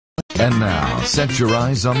And now, set your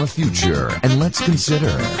eyes on the future, and let's consider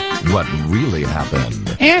what really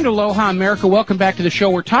happened. And aloha, America. Welcome back to the show.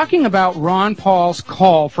 We're talking about Ron Paul's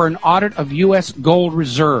call for an audit of U.S. gold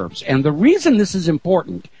reserves. And the reason this is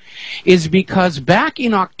important is because back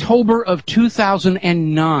in October of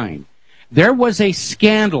 2009, there was a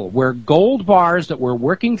scandal where gold bars that were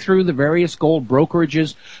working through the various gold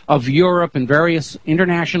brokerages of Europe and various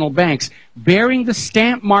international banks bearing the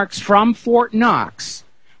stamp marks from Fort Knox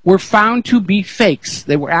were found to be fakes.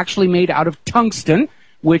 They were actually made out of tungsten,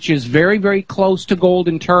 which is very, very close to gold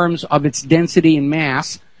in terms of its density and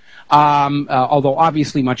mass, although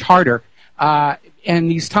obviously much harder. And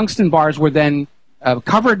these tungsten bars were then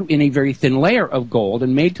covered in a very thin layer of gold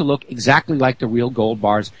and made to look exactly like the real gold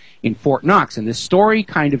bars in Fort Knox. And this story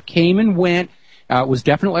kind of came and went. It was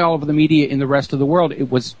definitely all over the media in the rest of the world. It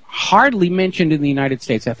was hardly mentioned in the United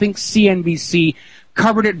States. I think CNBC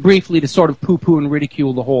covered it briefly to sort of poo-poo and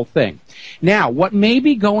ridicule the whole thing. Now, what may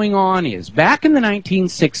be going on is, back in the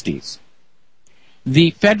 1960s,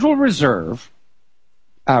 the Federal Reserve,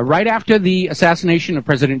 right after the assassination of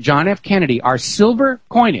President John F. Kennedy, our silver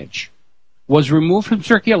coinage was removed from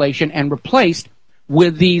circulation and replaced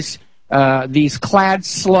with these clad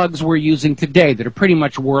slugs we're using today that are pretty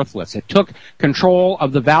much worthless. It took control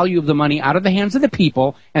of the value of the money out of the hands of the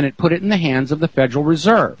people, and it put it in the hands of the Federal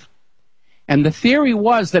Reserve. And the theory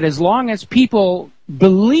was that as long as people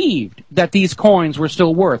believed that these coins were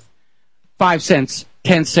still worth 5 cents,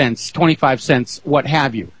 10 cents, 25 cents, what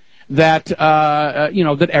have you, that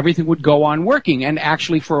that everything would go on working. And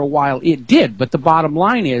actually, for a while, it did. But the bottom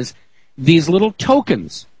line is, these little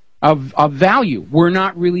tokens of value were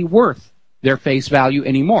not really worth their face value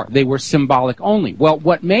anymore. They were symbolic only. Well,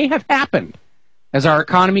 what may have happened as our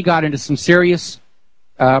economy got into some serious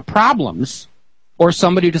problems, or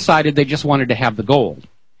somebody decided they just wanted to have the gold,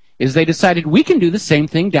 is they decided we can do the same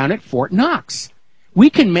thing down at Fort Knox.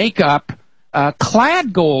 We can make up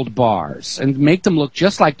clad gold bars and make them look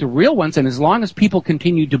just like the real ones, and as long as people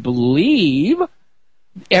continue to believe,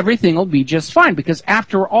 everything will be just fine. Because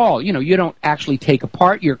after all, you don't actually take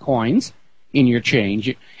apart your coins in your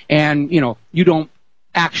change, and you don't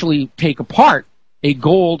actually take apart a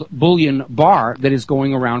gold bullion bar that is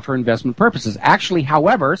going around for investment purposes. Actually,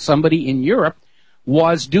 however, somebody in Europe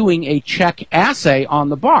was doing a check assay on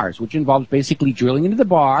the bars, which involves basically drilling into the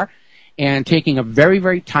bar and taking a very,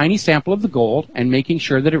 very tiny sample of the gold and making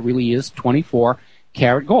sure that it really is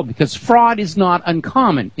 24-karat gold, because fraud is not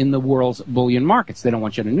uncommon in the world's bullion markets. They don't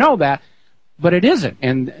want you to know that, but it isn't.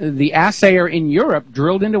 And the assayer in Europe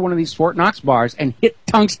drilled into one of these Fort Knox bars and hit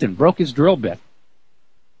tungsten, broke his drill bit.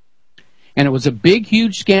 And it was a big,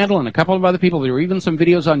 huge scandal, and a couple of other people, there were even some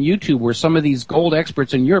videos on YouTube where some of these gold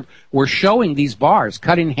experts in Europe were showing these bars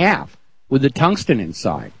cut in half with the tungsten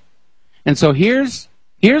inside. And so here's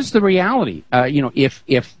the reality.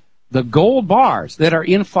 If the gold bars that are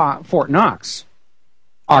in Fort Knox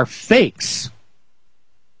are fakes,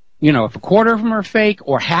 if a quarter of them are fake,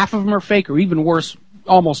 or half of them are fake, or even worse,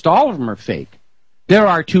 almost all of them are fake, there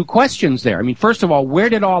are two questions there. I mean, first of all, where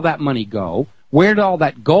did all that money go? Where did all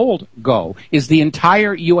that gold go? Is the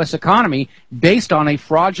entire U.S. economy based on a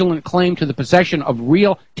fraudulent claim to the possession of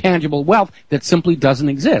real, tangible wealth that simply doesn't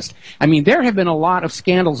exist? I mean, there have been a lot of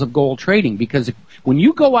scandals of gold trading, because when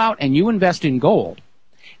you go out and you invest in gold,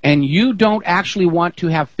 and you don't actually want to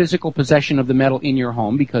have physical possession of the metal in your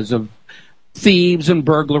home because of thieves and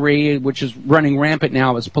burglary, which is running rampant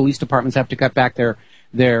now as police departments have to cut back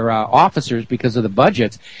their officers because of the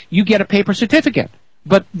budgets, you get a paper certificate.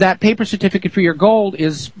 But that paper certificate for your gold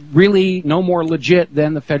is really no more legit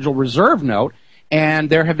than the Federal Reserve note, and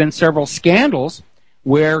there have been several scandals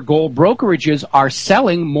where gold brokerages are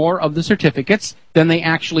selling more of the certificates than they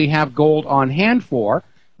actually have gold on hand for,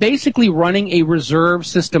 basically running a reserve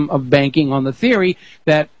system of banking on the theory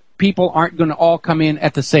that people aren't going to all come in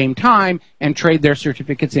at the same time and trade their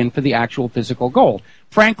certificates in for the actual physical gold.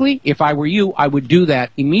 Frankly, if I were you, I would do that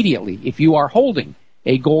immediately. If you are holding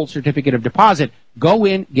a gold certificate of deposit, go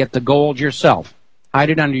in, get the gold yourself. Hide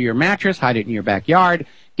it under your mattress, hide it in your backyard,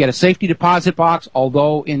 get a safety deposit box,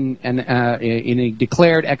 although in a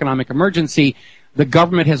declared economic emergency, the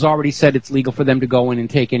government has already said it's legal for them to go in and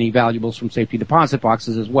take any valuables from safety deposit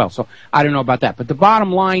boxes as well. So I don't know about that. But the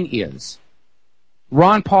bottom line is,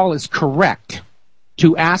 Ron Paul is correct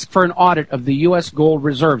to ask for an audit of the U.S. gold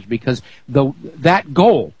reserves, because that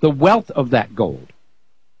gold, the wealth of that gold,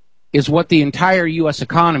 is what the entire U.S.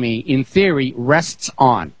 economy, in theory, rests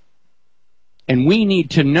on. And we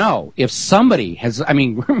need to know if somebody has, I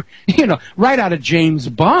mean, right out of James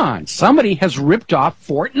Bond, somebody has ripped off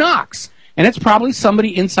Fort Knox. And it's probably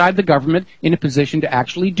somebody inside the government in a position to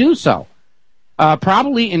actually do so.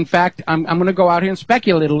 Probably, in fact, I'm going to go out here and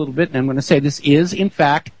speculate a little bit, and I'm going to say this is, in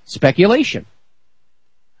fact, speculation.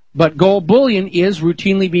 But gold bullion is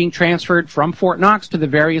routinely being transferred from Fort Knox to the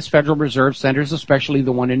various Federal Reserve centers, especially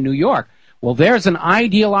the one in New York. Well, there's an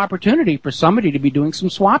ideal opportunity for somebody to be doing some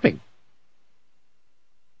swapping.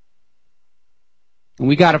 And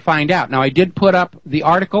we got to find out. Now, I did put up the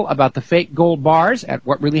article about the fake gold bars at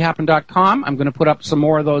whatreallyhappened.com. I'm going to put up some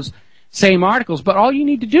more of those same articles, but all you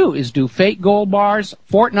need to do is do fake gold bars,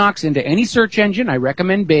 Fort Knox into any search engine. I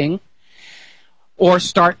recommend Bing or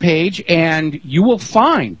Start Page, and you will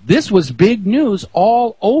find this was big news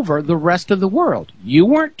all over the rest of the world. You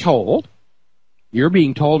weren't told. You're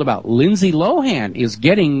being told about Lindsay Lohan is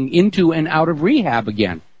getting into and out of rehab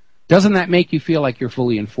again. Doesn't that make you feel like you're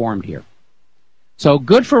fully informed here? So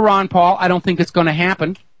good for Ron Paul. I don't think it's going to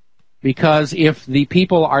happen, because if the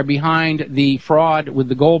people are behind the fraud with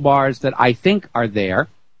the gold bars that I think are there,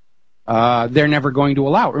 they're never going to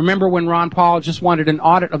allow it. Remember when Ron Paul just wanted an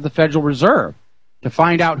audit of the Federal Reserve to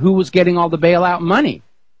find out who was getting all the bailout money?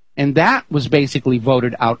 And that was basically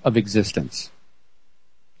voted out of existence.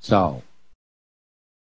 So